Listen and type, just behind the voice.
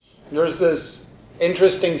There's this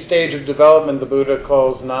interesting stage of development the Buddha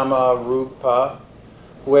calls Nama Rupa,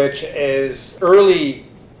 which is early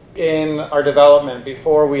in our development,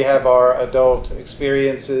 before we have our adult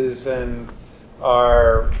experiences and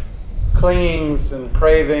our clingings and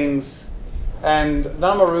cravings. And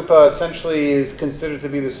Namarupa essentially is considered to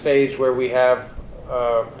be the stage where we have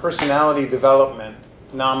personality development,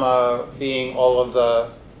 Nama being all of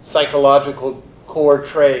the psychological core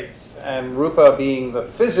traits, and Rupa being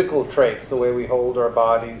the physical traits, the way we hold our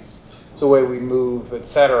bodies, the way we move,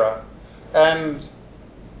 etc. And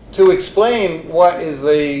to explain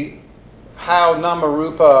how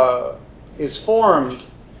Namarupa is formed,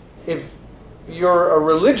 if you're a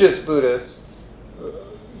religious Buddhist,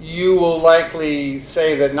 you will likely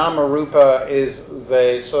say that Namarupa is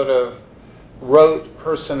the sort of rote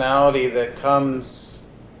personality that comes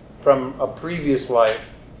from a previous life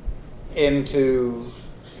into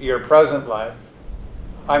your present life.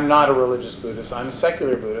 I'm not a religious Buddhist. I'm a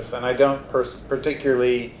secular Buddhist, and I don't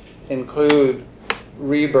particularly include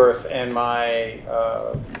rebirth in my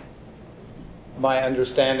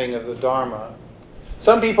understanding of the Dharma.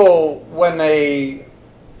 Some people, when they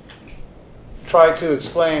try to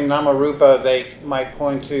explain Namarupa, they might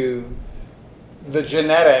point to the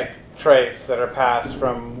genetic traits that are passed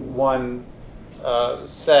from one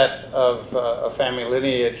set of a family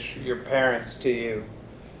lineage, your parents to you.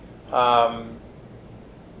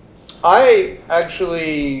 I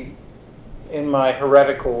actually, in my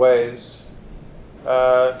heretical ways,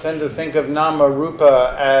 tend to think of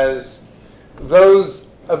Namarupa as those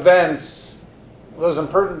events, those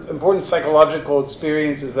important psychological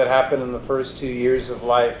experiences that happen in the first 2 years of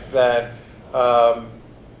life that,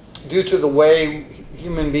 due to the way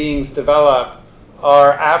human beings develop,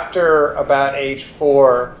 are after about age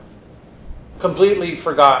 4 completely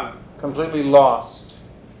forgotten, completely lost,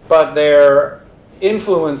 but their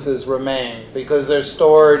influences remain because they're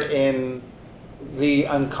stored in the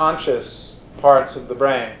unconscious parts of the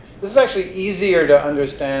brain. This is actually easier to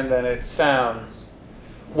understand than it sounds.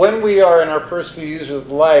 When we are in our first few years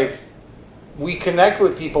of life, we connect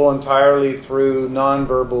with people entirely through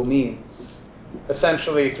nonverbal means,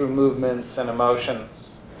 essentially through movements and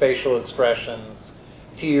emotions, facial expressions,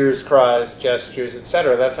 tears, cries, gestures,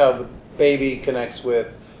 etc. That's how the baby connects with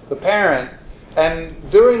the parent.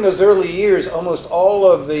 And during those early years, almost all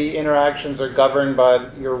of the interactions are governed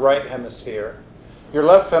by your right hemisphere. Your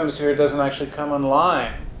left hemisphere doesn't actually come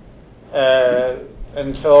online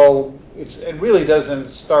until it really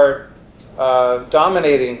doesn't start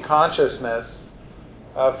dominating consciousness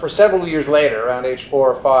for several years later, around age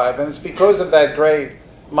 4 or 5. And it's because of that great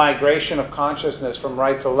migration of consciousness from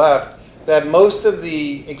right to left that most of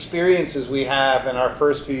the experiences we have in our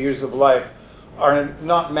first few years of life are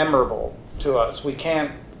not memorable to us. We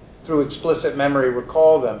can't, through explicit memory,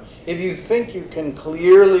 recall them. If you think you can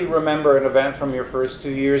clearly remember an event from your first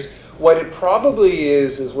 2 years, what it probably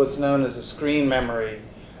is what's known as a screen memory.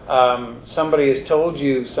 Somebody has told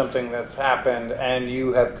you something that's happened, and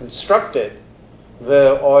you have constructed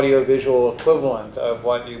the audiovisual equivalent of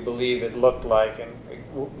what you believe it looked like and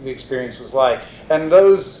the experience was like. And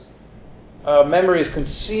those memories can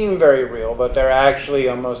seem very real, but they're actually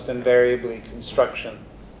almost invariably constructions.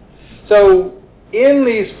 So in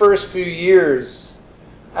these first few years,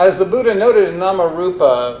 as the Buddha noted in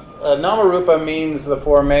Namarupa, Namarupa means the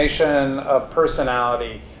formation of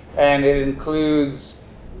personality, and it includes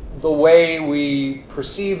the way we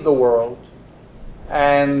perceive the world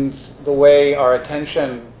and the way our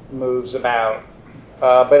attention moves about.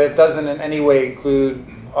 But it doesn't in any way include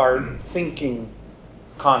our thinking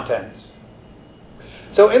content.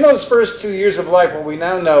 So in those first 2 years of life, what we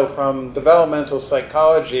now know from developmental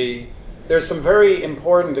psychology, there's some very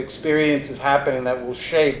important experiences happening that will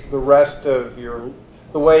shape the rest of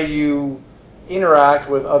the way you interact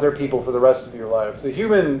with other people for the rest of your life. The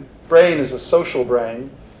human brain is a social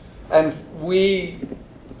brain, and we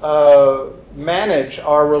manage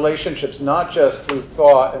our relationships not just through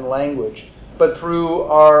thought and language, but through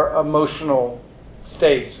our emotional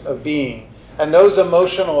states of being. And those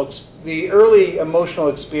the early emotional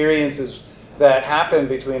experiences that happen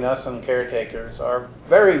between us and caretakers are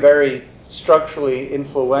very, very structurally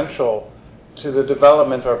influential to the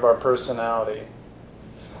development of our personality.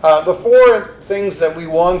 The 4 things that we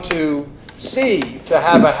want to see to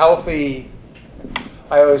have a healthy,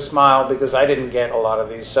 I always smile because I didn't get a lot of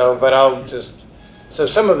these, so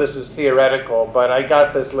some of this is theoretical, but I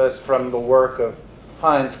got this list from the work of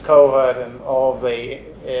Heinz Kohut and all of the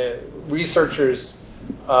researchers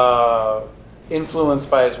influenced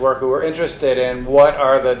by his work who were interested in what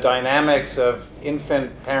are the dynamics of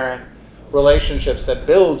infant-parent relationships that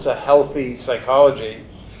builds a healthy psychology.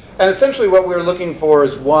 And essentially what we're looking for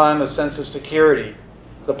is, one, a sense of security.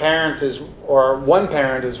 The parent is, or one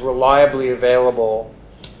parent is reliably available.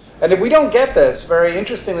 And if we don't get this, very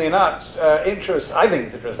interestingly enough, I think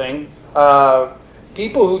it's interesting,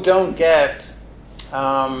 people who don't get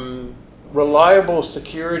reliable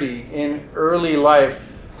security in early life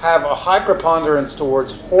have a high preponderance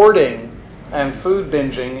towards hoarding and food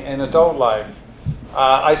binging in adult life.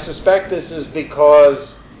 I suspect this is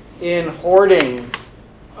because in hoarding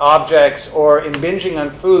objects or in binging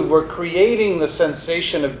on food, we're creating the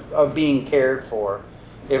sensation of being cared for.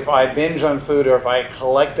 If I binge on food or if I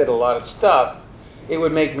collected a lot of stuff, it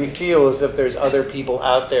would make me feel as if there's other people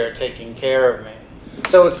out there taking care of me.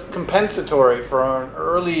 So it's compensatory for an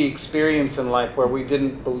early experience in life where we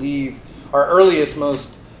didn't believe, our earliest,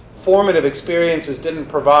 most formative experiences didn't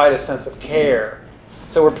provide a sense of care.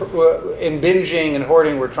 So we're in binging and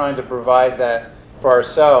hoarding, we're trying to provide that for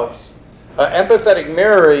ourselves. Empathetic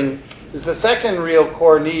mirroring is the second real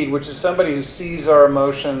core need, which is somebody who sees our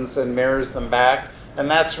emotions and mirrors them back. And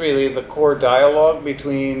that's really the core dialogue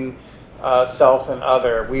between self and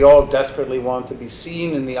other. We all desperately want to be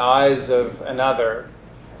seen in the eyes of another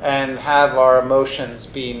and have our emotions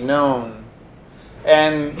be known.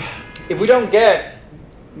 And if we don't get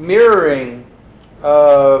mirroring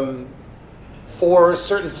for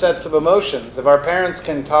certain sets of emotions, if our parents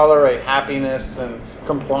can tolerate happiness and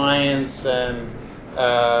compliance and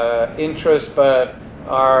interest, but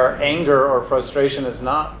our anger or frustration is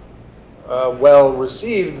not well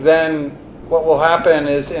received, then what will happen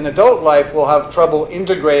is in adult life we'll have trouble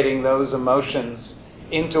integrating those emotions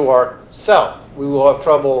into our self. We will have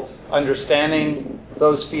trouble understanding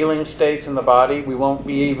those feeling states in the body. We won't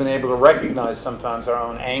be even able to recognize sometimes our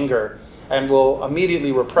own anger, and we'll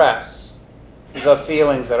immediately repress the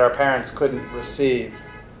feelings that our parents couldn't receive.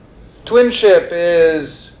 Twinship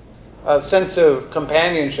is a sense of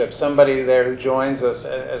companionship, somebody there who joins us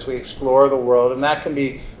as we explore the world, and that can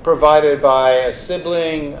be provided by a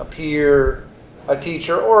sibling, a peer, a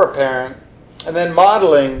teacher, or a parent. And then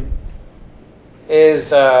modeling is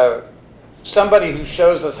somebody who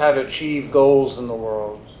shows us how to achieve goals in the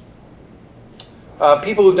world.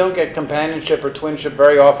 People who don't get companionship or twinship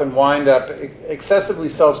very often wind up excessively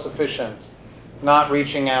self-sufficient, not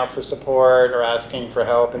reaching out for support or asking for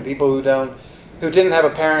help. And people who didn't have a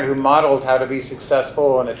parent who modeled how to be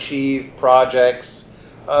successful and achieve projects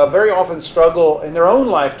very often struggle in their own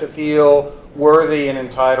life to feel worthy and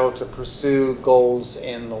entitled to pursue goals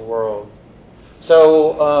in the world.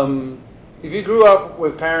 So if you grew up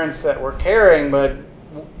with parents that were caring but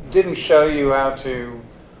didn't show you how to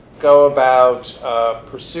go about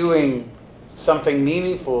pursuing something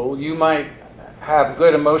meaningful, you might have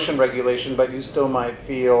good emotion regulation, but you still might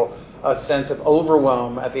feel a sense of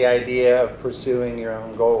overwhelm at the idea of pursuing your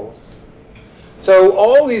own goals. So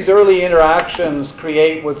all these early interactions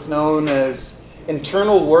create what's known as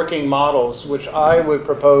internal working models, which I would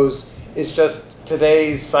propose is just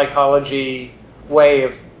today's psychology way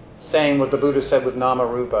of saying what the Buddha said with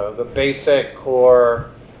Namarupa, the basic core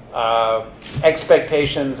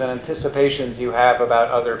expectations and anticipations you have about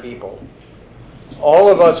other people. All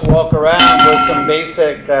of us walk around with some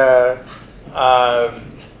basic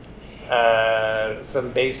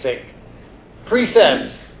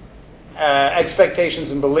presets,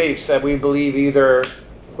 expectations and beliefs that we believe either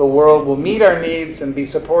the world will meet our needs and be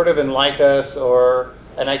supportive and like us, or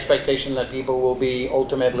an expectation that people will be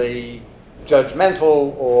ultimately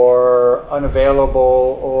judgmental or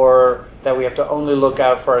unavailable, or that we have to only look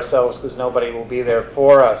out for ourselves because nobody will be there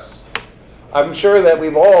for us. I'm sure that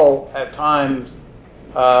we've all, at times,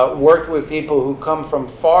 worked with people who come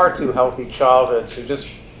from far too healthy childhoods, who just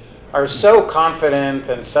are so confident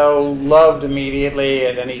and so loved immediately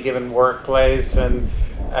at any given workplace, and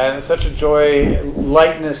such a joy,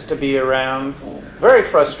 lightness to be around. Very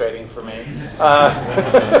frustrating for me.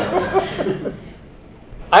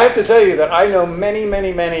 I have to tell you that I know many,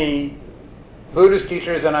 many, many Buddhist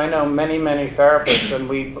teachers, and I know many, many therapists, and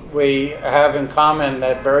we have in common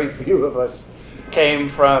that very few of us came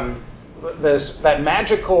from that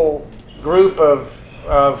magical group of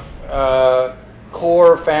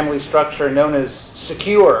core family structure known as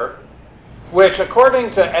secure, which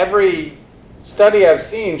according to every study I've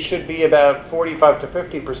seen should be about 45 to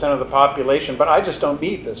 50% of the population, but I just don't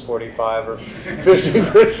meet this 45 or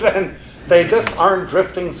 50%. They just aren't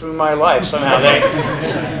drifting through my life somehow.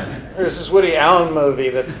 There's this Woody Allen movie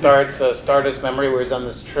that starts Stardust Memory, where he's on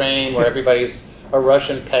this train where everybody's a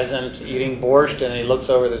Russian peasant eating borscht, and he looks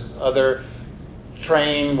over this other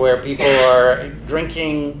train where people are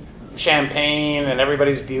drinking champagne and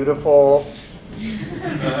everybody's beautiful.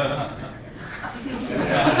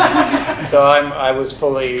 So I was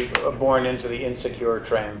fully born into the insecure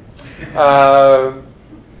train.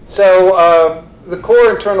 The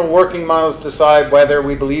core internal working models decide whether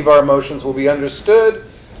we believe our emotions will be understood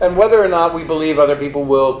and whether or not we believe other people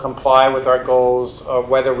will comply with our goals, or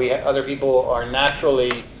whether other people are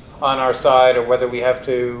naturally on our side, or whether we have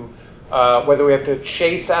to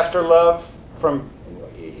chase after love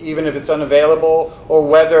even if it's unavailable, or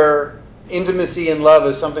whether intimacy and love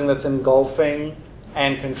is something that's engulfing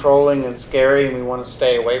and controlling and scary and we want to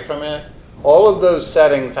stay away from it. All of those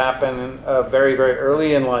settings happen very, very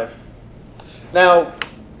early in life. Now,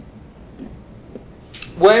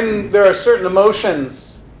 when there are certain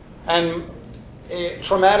emotions and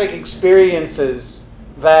traumatic experiences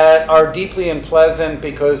that are deeply unpleasant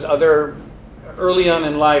because early on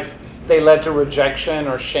in life they led to rejection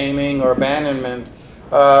or shaming or abandonment,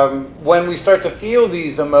 when we start to feel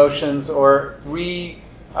these emotions or we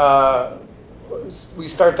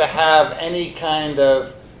start to have any kind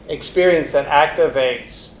of experience that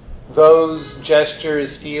activates those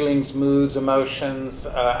gestures, feelings, moods, emotions,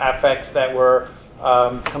 affects that were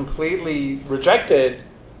completely rejected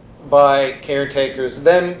by caretakers,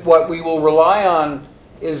 then what we will rely on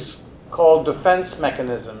is called defense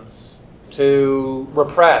mechanisms to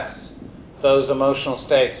repress those emotional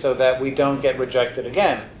states so that we don't get rejected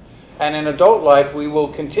again. And in adult life, we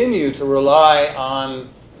will continue to rely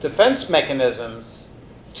on defense mechanisms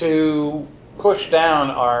to push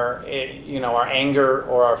down our anger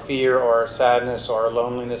or our fear or our sadness or our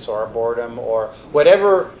loneliness or our boredom or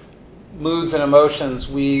whatever moods and emotions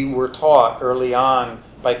we were taught early on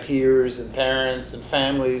by peers and parents and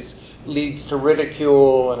families leads to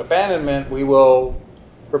ridicule and abandonment, we will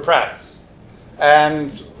repress.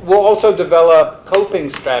 And we'll also develop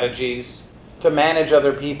coping strategies to manage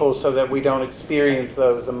other people so that we don't experience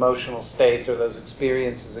those emotional states or those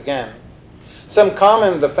experiences again. Some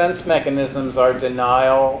common defense mechanisms are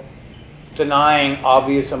denial, denying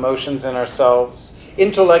obvious emotions in ourselves,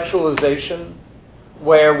 intellectualization,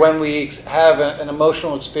 where when we have an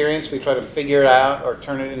emotional experience, we try to figure it out or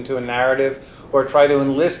turn it into a narrative or try to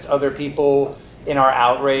enlist other people in our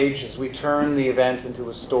outrage as we turn the event into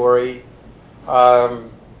a story.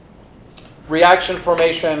 Reaction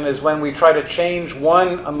formation is when we try to change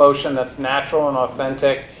one emotion that's natural and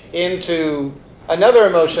authentic into another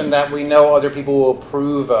emotion that we know other people will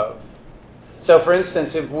approve of. So, for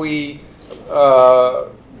instance, if we,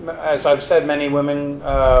 as I've said, many women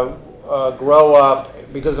grow up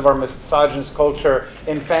because of our misogynist culture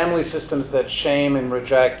in family systems that shame and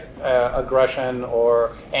reject aggression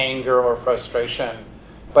or anger or frustration,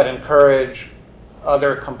 but encourage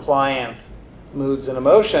other compliant moods and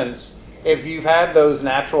emotions. If you've had those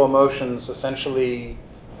natural emotions essentially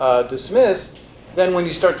dismissed, then when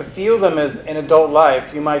you start to feel them as in adult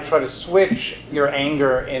life, you might try to switch your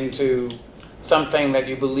anger into something that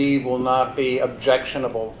you believe will not be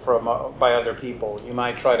objectionable by other people. You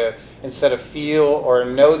might try to, instead of feel or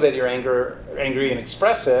know that you're angry and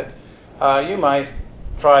express it, you might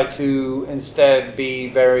try to instead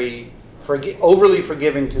be very overly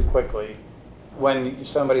forgiving too quickly when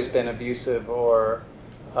somebody's been abusive or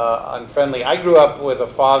unfriendly. I grew up with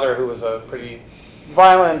a father who was a pretty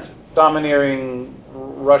violent, domineering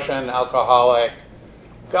Russian alcoholic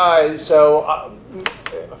guy, so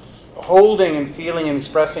holding and feeling and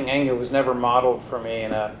expressing anger was never modeled for me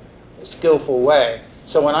in a skillful way.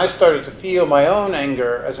 So when I started to feel my own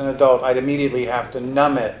anger as an adult, I'd immediately have to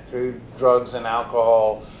numb it through drugs and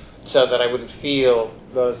alcohol so that I wouldn't feel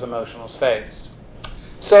those emotional states.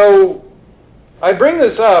 So I bring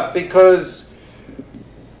this up because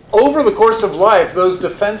over the course of life, those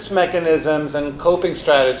defense mechanisms and coping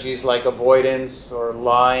strategies like avoidance or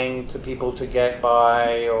lying to people to get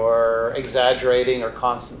by or exaggerating or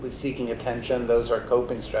constantly seeking attention, those are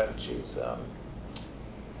coping strategies.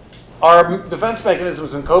 Our defense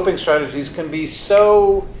mechanisms and coping strategies can be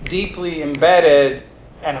so deeply embedded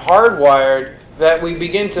and hardwired that we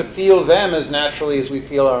begin to feel them as naturally as we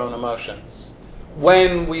feel our own emotions.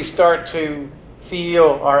 When we start to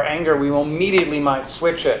feel our anger, we will immediately might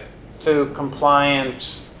switch it to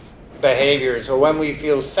compliant behaviors. Or when we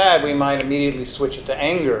feel sad, we might immediately switch it to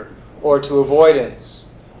anger or to avoidance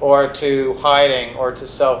or to hiding or to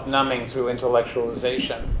self-numbing through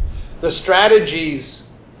intellectualization. The strategies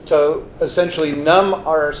to essentially numb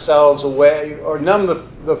ourselves away or numb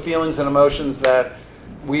the feelings and emotions that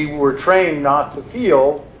we were trained not to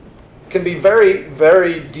feel can be very,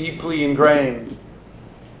 very deeply ingrained.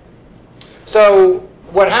 So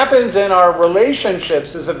what happens in our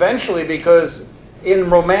relationships is eventually, because in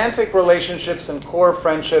romantic relationships and core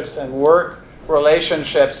friendships and work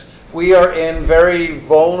relationships, we are in very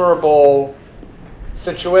vulnerable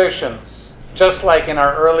situations. just like in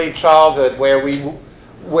our early childhood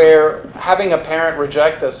where having a parent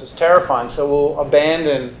reject us is terrifying, so we'll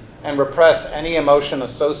abandon and repress any emotion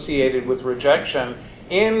associated with rejection.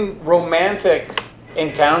 In romantic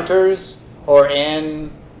encounters or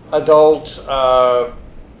in adult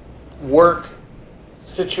work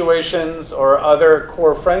situations or other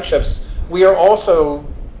core friendships, we are also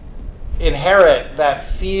inherit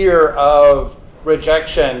that fear of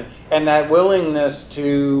rejection and that willingness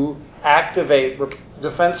to activate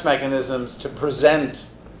defense mechanisms to present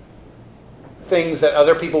things that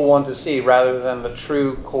other people want to see rather than the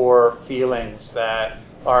true core feelings that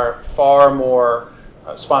are far more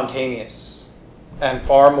spontaneous and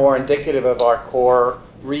far more indicative of our core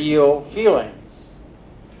real feelings.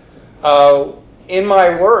 In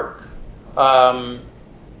my work,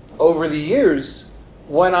 over the years,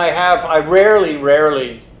 I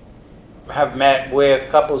rarely have met with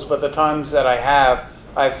couples, but the times that I have,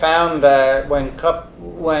 I found that when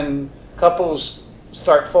couples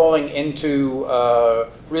start falling into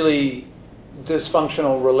really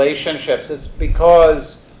dysfunctional relationships, it's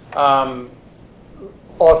because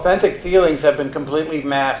authentic feelings have been completely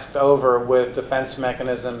masked over with defense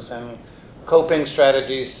mechanisms and coping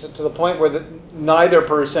strategies to the point where neither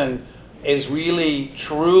person is really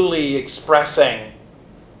truly expressing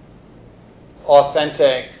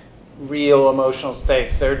authentic, real emotional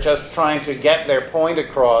states. They're just trying to get their point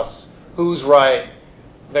across, who's right.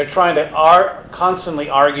 They're trying to constantly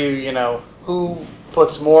argue, who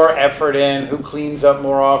puts more effort in, who cleans up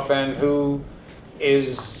more often, who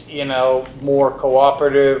is, more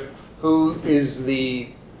cooperative, who is the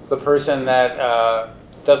person that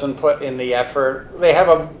doesn't put in the effort.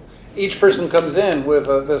 Each person comes in with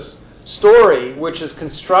this story which is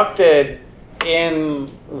constructed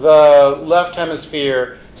in the left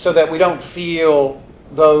hemisphere so that we don't feel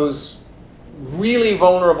those really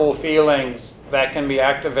vulnerable feelings that can be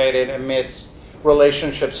activated amidst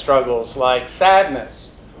relationship struggles like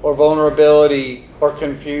sadness or vulnerability or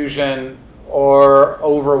confusion or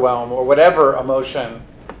overwhelm or whatever emotion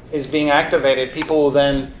is being activated. People will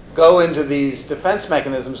then go into these defense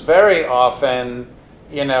mechanisms, very often,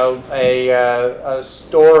 a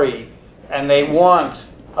story, and they want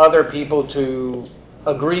other people to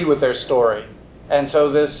agree with their story. And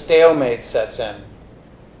so this stalemate sets in.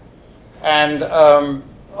 And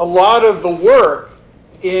a lot of the work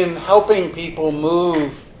in helping people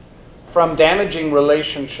move from damaging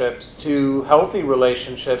relationships to healthy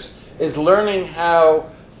relationships is learning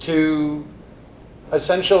how to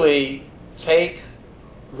essentially take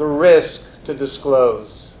the risk to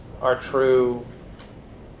disclose our true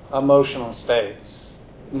emotional states,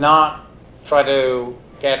 not try to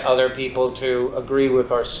get other people to agree with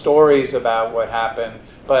our stories about what happened,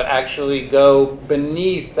 but actually go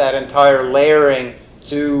beneath that entire layering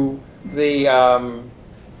to the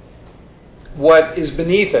what is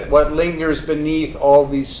beneath it, what lingers beneath all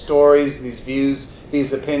these stories, these views,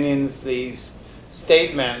 these opinions, these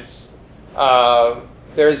statements.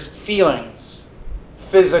 There's feelings,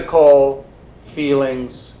 physical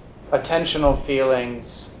feelings, attentional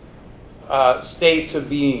feelings, states of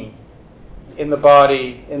being in the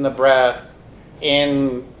body, in the breath,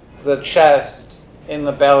 in the chest, in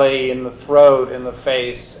the belly, in the throat, in the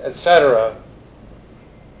face, etc.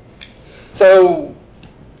 So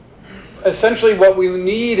essentially what we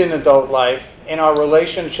need in adult life, in our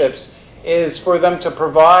relationships, is for them to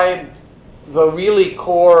provide the really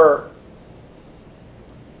core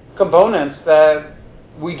components that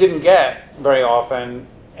we didn't get very often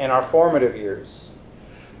in our formative years.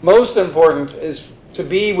 Most important is to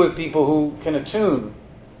be with people who can attune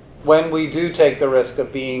when we do take the risk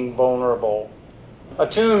of being vulnerable.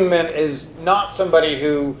 Attunement is not somebody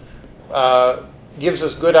who gives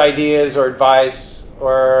us good ideas or advice,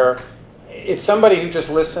 or it's somebody who just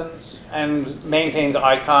listens and maintains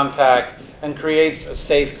eye contact and creates a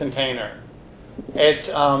safe container. It's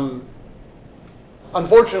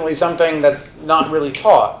unfortunately something that's not really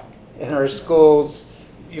taught in our schools.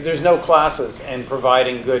 There's no classes in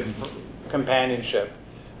providing good companionship.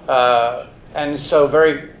 And so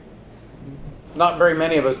not very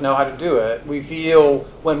many of us know how to do it. We feel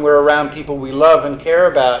when we're around people we love and care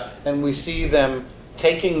about, and we see them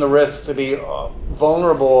taking the risk to be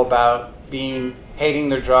vulnerable about hating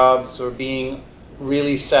their jobs, or being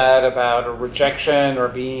really sad about a rejection, or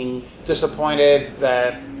being disappointed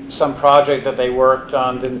that some project that they worked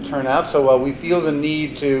on didn't turn out so well, we feel the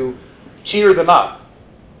need to cheer them up,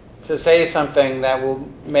 to say something that will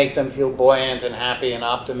make them feel buoyant and happy and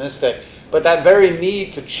optimistic. But that very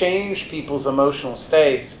need to change people's emotional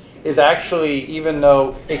states is actually, even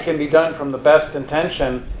though it can be done from the best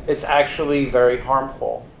intention, it's actually very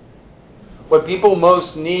harmful. What people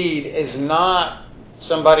most need is not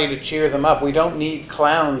somebody to cheer them up. We don't need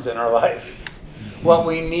clowns in our life. What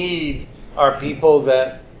we need are people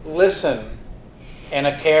that listen in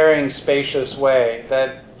a caring, spacious way,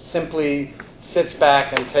 that simply sits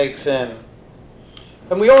back and takes in.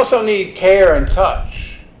 And we also need care and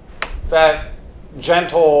touch, that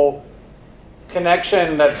gentle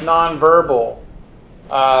connection that's nonverbal.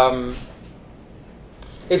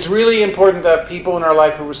 It's really important to have people in our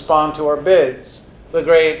life who respond to our bids. The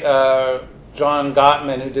great John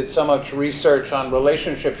Gottman, who did so much research on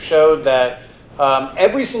relationships, showed that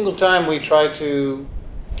every single time we try to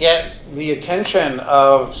get the attention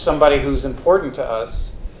of somebody who's important to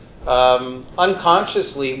us,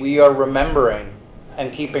 unconsciously we are remembering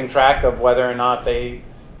and keeping track of whether or not they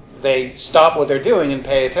stop what they're doing and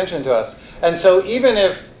pay attention to us. And so even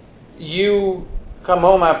if you come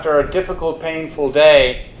home after a difficult, painful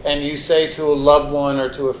day and you say to a loved one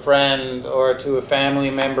or to a friend or to a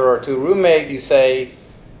family member or to a roommate, you say,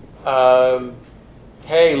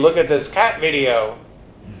 hey, look at this cat video.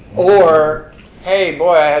 Or, hey,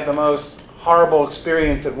 boy, I had the most horrible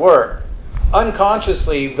experience at work.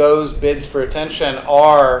 Unconsciously, those bids for attention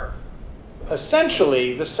are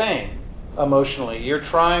essentially the same emotionally. You're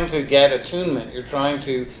trying to get attunement. You're trying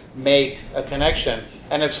to make a connection.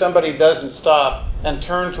 And if somebody doesn't stop and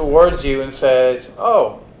turn towards you and says,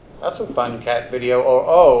 oh, that's a fun cat video, or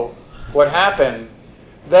oh, what happened?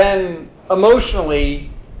 Then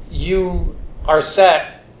emotionally, you are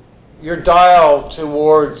set, your dial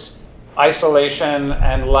towards isolation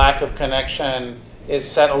and lack of connection is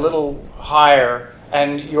set a little higher,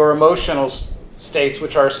 and your emotional states,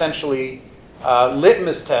 which are essentially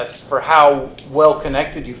litmus tests for how well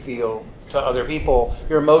connected you feel to other people,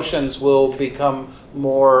 your emotions will become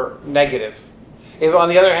more negative. If, on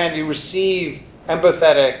the other hand, you receive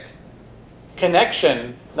empathetic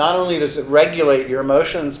connection, not only does it regulate your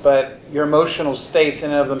emotions, but your emotional states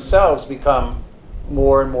in and of themselves become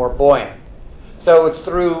more and more buoyant. So it's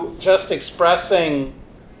through just expressing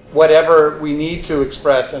whatever we need to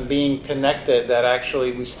express and being connected that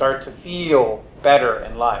actually we start to feel better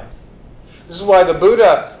in life. This is why the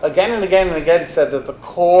Buddha again and again and again said that the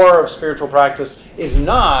core of spiritual practice is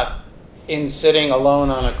not in sitting alone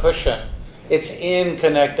on a cushion. It's in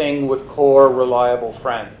connecting with core, reliable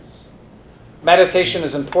friends. Meditation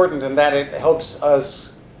is important in that it helps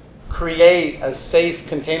us create a safe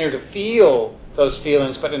container to feel those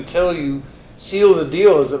feelings, but until you seal the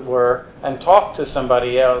deal, as it were, and talk to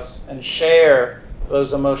somebody else and share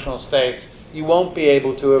those emotional states, you won't be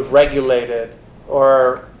able to have regulated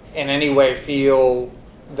or in any way feel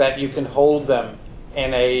that you can hold them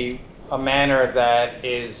in a manner that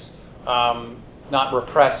is not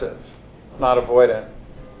repressive, not avoidant.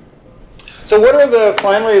 So what are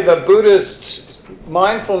finally the Buddhist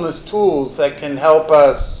mindfulness tools that can help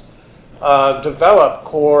us develop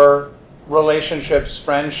core relationships,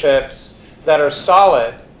 friendships that are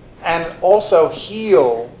solid, and also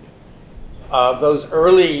heal those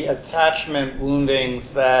early attachment woundings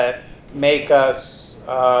that make us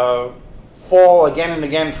fall again and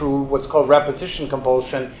again through what's called repetition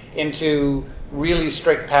compulsion into really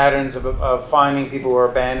strict patterns of finding people who are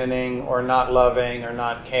abandoning or not loving or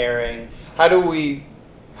not caring? How do we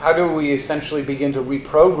essentially begin to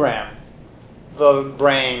reprogram the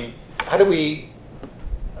brain? How do we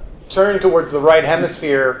turn towards the right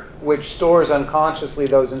hemisphere, which stores unconsciously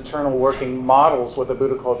those internal working models, what the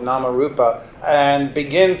Buddha called Namarupa, and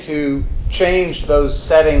begin to change those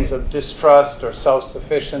settings of distrust or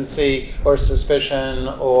self-sufficiency or suspicion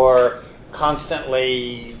or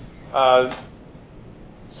constantly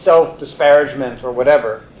self-disparagement or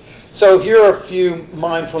whatever. So here are a few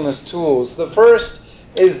mindfulness tools. The first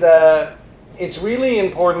is that it's really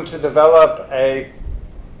important to develop a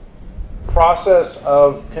process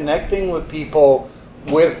of connecting with people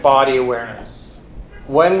with body awareness.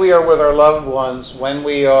 When we are with our loved ones, when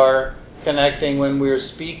we are connecting, when we are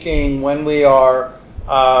speaking, when we are,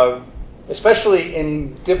 especially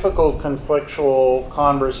in difficult conflictual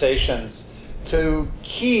conversations, to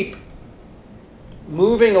keep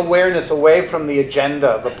moving awareness away from the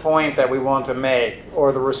agenda, the point that we want to make,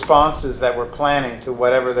 or the responses that we're planning to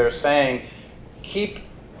whatever they're saying. Keep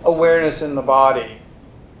awareness in the body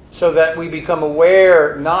so that we become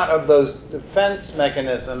aware not of those defense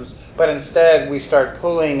mechanisms, but instead we start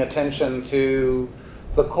pulling attention to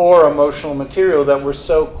the core emotional material that we're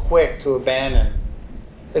so quick to abandon.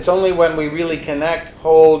 It's only when we really connect,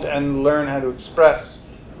 hold, and learn how to express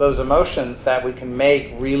those emotions that we can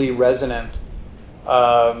make really resonant,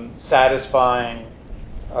 satisfying,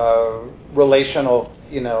 relational,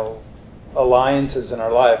 alliances in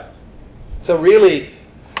our life. So really,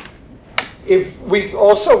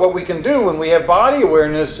 what we can do when we have body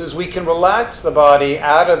awareness is we can relax the body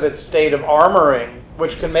out of its state of armoring,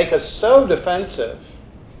 which can make us so defensive.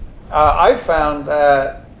 I've found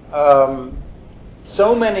that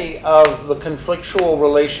so many of the conflictual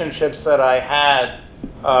relationships that I had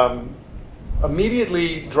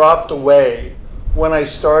immediately dropped away when I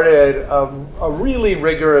started a really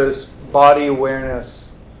rigorous body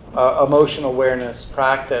awareness, emotional awareness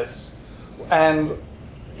practice. And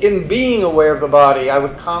in being aware of the body, I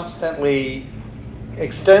would constantly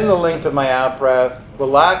extend the length of my out-breath,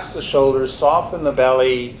 relax the shoulders, soften the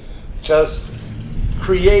belly, just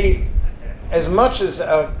create as much as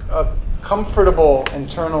a comfortable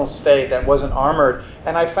internal state that wasn't armored.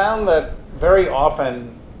 And I found that very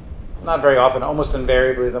often, not very often, almost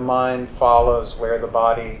invariably, the mind follows where the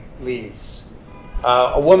body leads.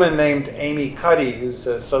 A woman named Amy Cuddy, who's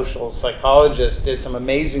a social psychologist, did some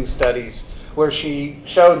amazing studies where she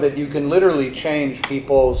showed that you can literally change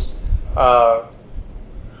people's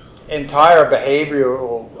entire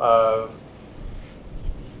behavioral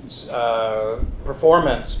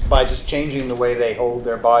performance by just changing the way they hold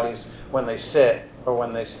their bodies when they sit or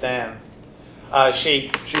when they stand.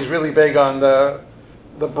 She's really big on the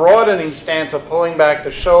broadening stance of pulling back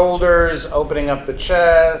the shoulders, opening up the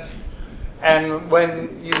chest. And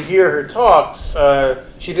when you hear her talks,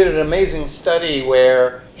 she did an amazing study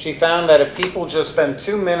where she found that if people just spend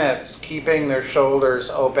 2 minutes keeping their shoulders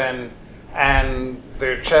open and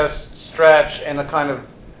their chest stretched in a kind of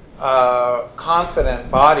confident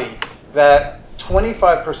body, that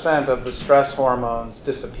 25% of the stress hormones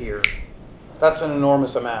disappear. That's an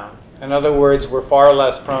enormous amount. In other words, we're far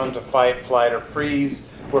less prone to fight, flight, or freeze.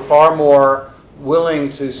 We're far more willing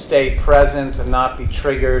to stay present and not be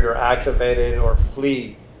triggered or activated or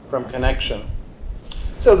flee from connection.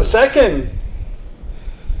 So the second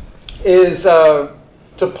is to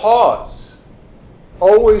pause.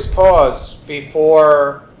 Always pause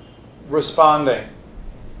before responding.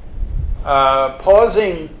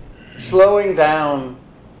 Pausing, slowing down,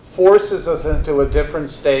 forces us into a different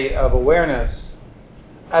state of awareness.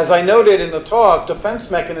 As I noted in the talk, defense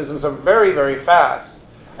mechanisms are very, very fast.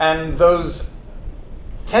 And those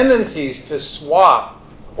tendencies to swap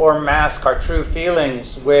or mask our true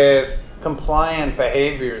feelings with compliant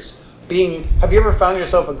behaviors. Have you ever found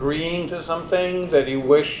yourself agreeing to something that you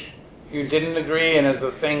wish you didn't agree, and as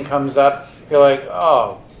the thing comes up, you're like,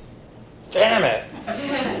 oh, damn it.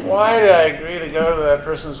 Why did I agree to go to that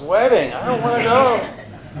person's wedding? I don't want to go.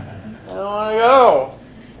 I don't want to go.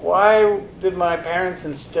 Why did my parents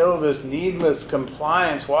instill this needless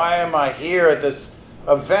compliance? Why am I here at this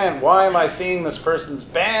event? Why am I seeing this person's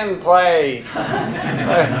band play?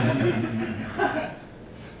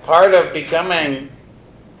 Part of becoming,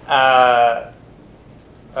 I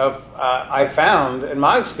found in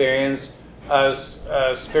my experience, as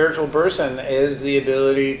a spiritual person is the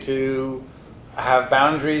ability to have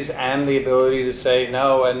boundaries and the ability to say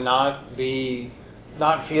no and not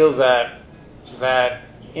feel that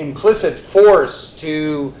implicit force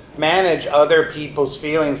to manage other people's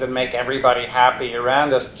feelings and make everybody happy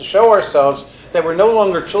around us, to show ourselves that we're no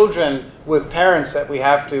longer children with parents that we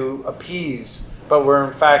have to appease, but we're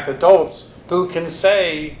in fact adults who can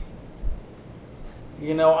say,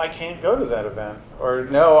 I can't go to that event, or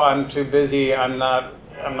no, I'm too busy, I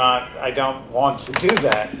don't want to do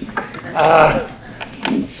that.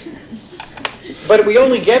 But we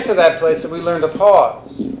only get to that place if we learn to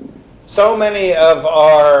pause. So many of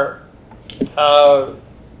our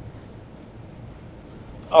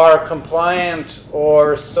compliant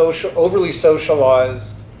or overly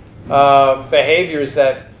socialized behaviors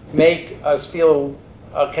that make us feel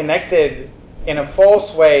connected in a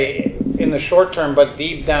false way in the short term, but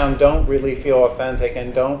deep down don't really feel authentic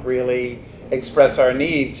and don't really express our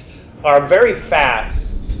needs, are very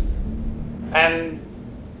fast. And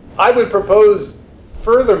I would propose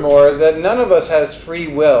furthermore that none of us has free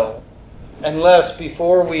will unless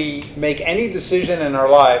before we make any decision in our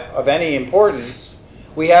life of any importance,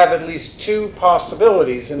 we have at least two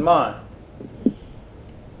possibilities in mind.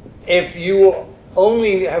 If you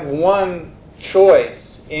only have one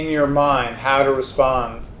choice in your mind how to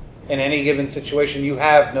respond in any given situation, you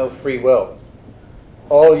have no free will.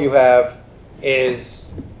 All you have is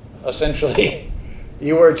essentially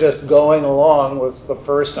you are just going along with the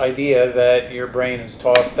first idea that your brain has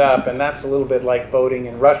tossed up, and that's a little bit like voting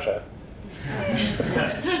in Russia.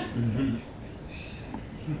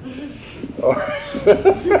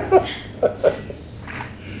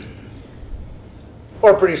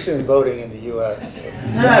 Or pretty soon voting in the U.S.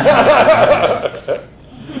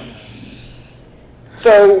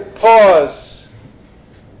 So pause,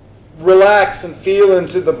 relax and feel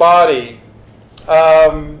into the body,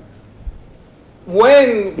 when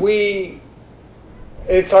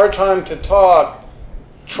it's our time to talk,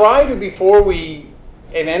 try to, before we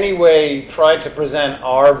in any way try to present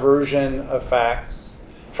our version of facts,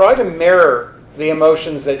 try to mirror the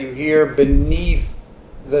emotions that you hear beneath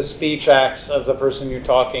the speech acts of the person you're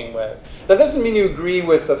talking with. That doesn't mean you agree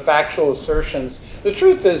with the factual assertions. The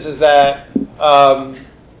truth is that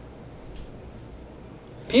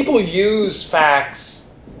people use facts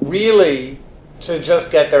really to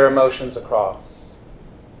just get their emotions across.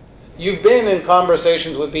 You've been in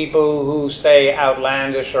conversations with people who say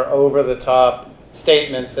outlandish or over-the-top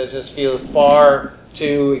statements that just feel far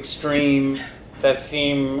too extreme, that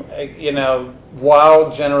seem,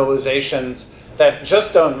 wild generalizations that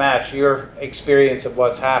just don't match your experience of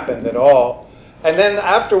what's happened at all. And then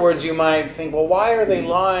afterwards you might think, well, why are they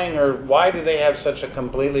lying, or why do they have such a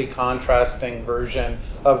completely contrasting version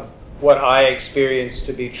of what I experienced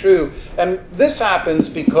to be true? And this happens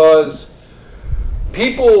because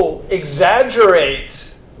people exaggerate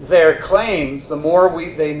their claims the more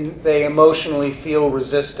they emotionally feel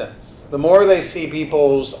resistance. The more they see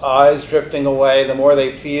people's eyes drifting away, the more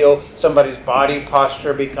they feel somebody's body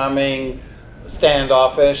posture becoming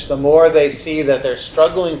standoffish, the more they see that they're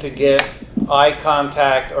struggling to get eye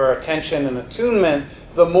contact or attention and attunement,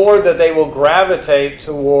 the more that they will gravitate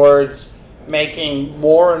towards making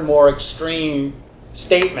more and more extreme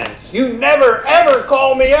statements. You never ever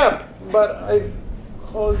call me up, but I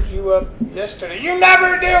called you up yesterday. You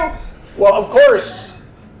never do! Well, of course,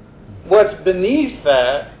 what's beneath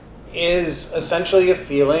that is essentially a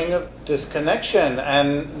feeling of disconnection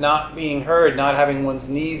and not being heard, not having one's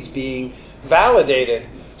needs being validated.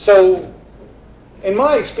 So, in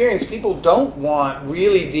my experience, people don't want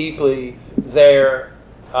really deeply their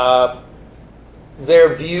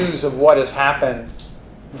views of what has happened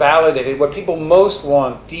validated. What people most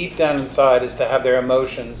want deep down inside is to have their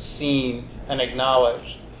emotions seen and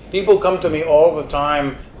acknowledged. People come to me all the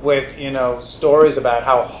time with, stories about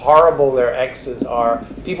how horrible their exes are,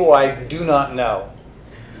 people I do not know,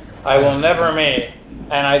 I will never meet,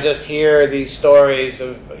 and I just hear these stories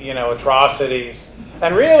of, atrocities.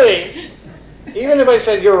 And really, even if I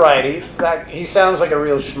said, you're right, he sounds like a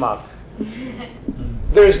real schmuck.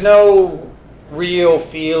 There's no real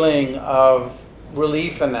feeling of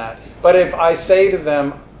relief in that. But if I say to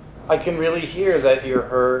them, I can really hear that you're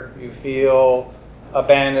hurt, you feel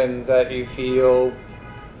abandoned, that you feel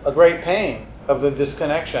a great pain of the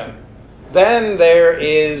disconnection, then there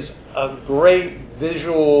is a great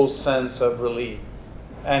visual sense of relief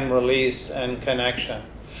and release and connection.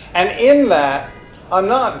 And in that, I'm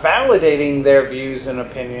not validating their views and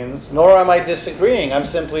opinions, nor am I disagreeing. I'm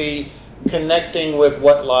simply connecting with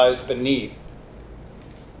what lies beneath.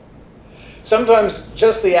 Sometimes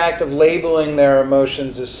just the act of labeling their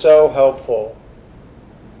emotions is so helpful.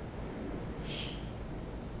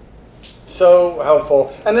 So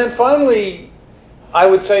helpful. And then finally, I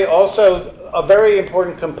would say also a very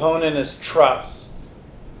important component is trust,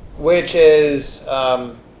 which is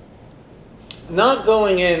not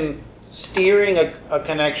going in steering a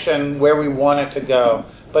connection where we want it to go,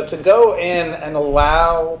 but to go in and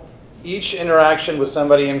allow each interaction with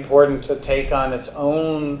somebody important to take on its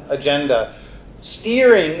own agenda.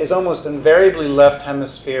 Steering is almost invariably left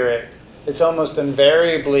hemispheric. It's almost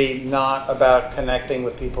invariably not about connecting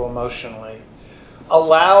with people emotionally.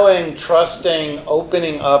 Allowing, trusting,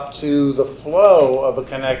 opening up to the flow of a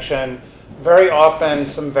connection, very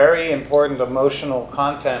often some very important emotional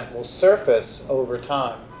content will surface over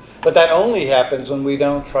time. But that only happens when we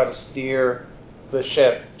don't try to steer the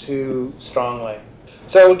ship too strongly.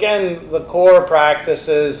 So again, the core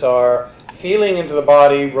practices are feeling into the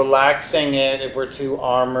body, relaxing it if we're too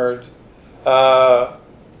armored, pausing,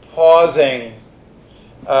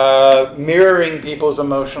 mirroring people's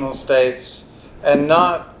emotional states, and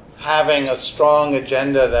not having a strong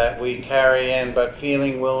agenda that we carry in, but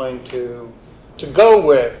feeling willing to go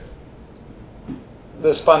with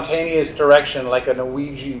the spontaneous direction like an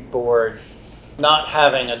Ouija board, not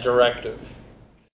having a directive.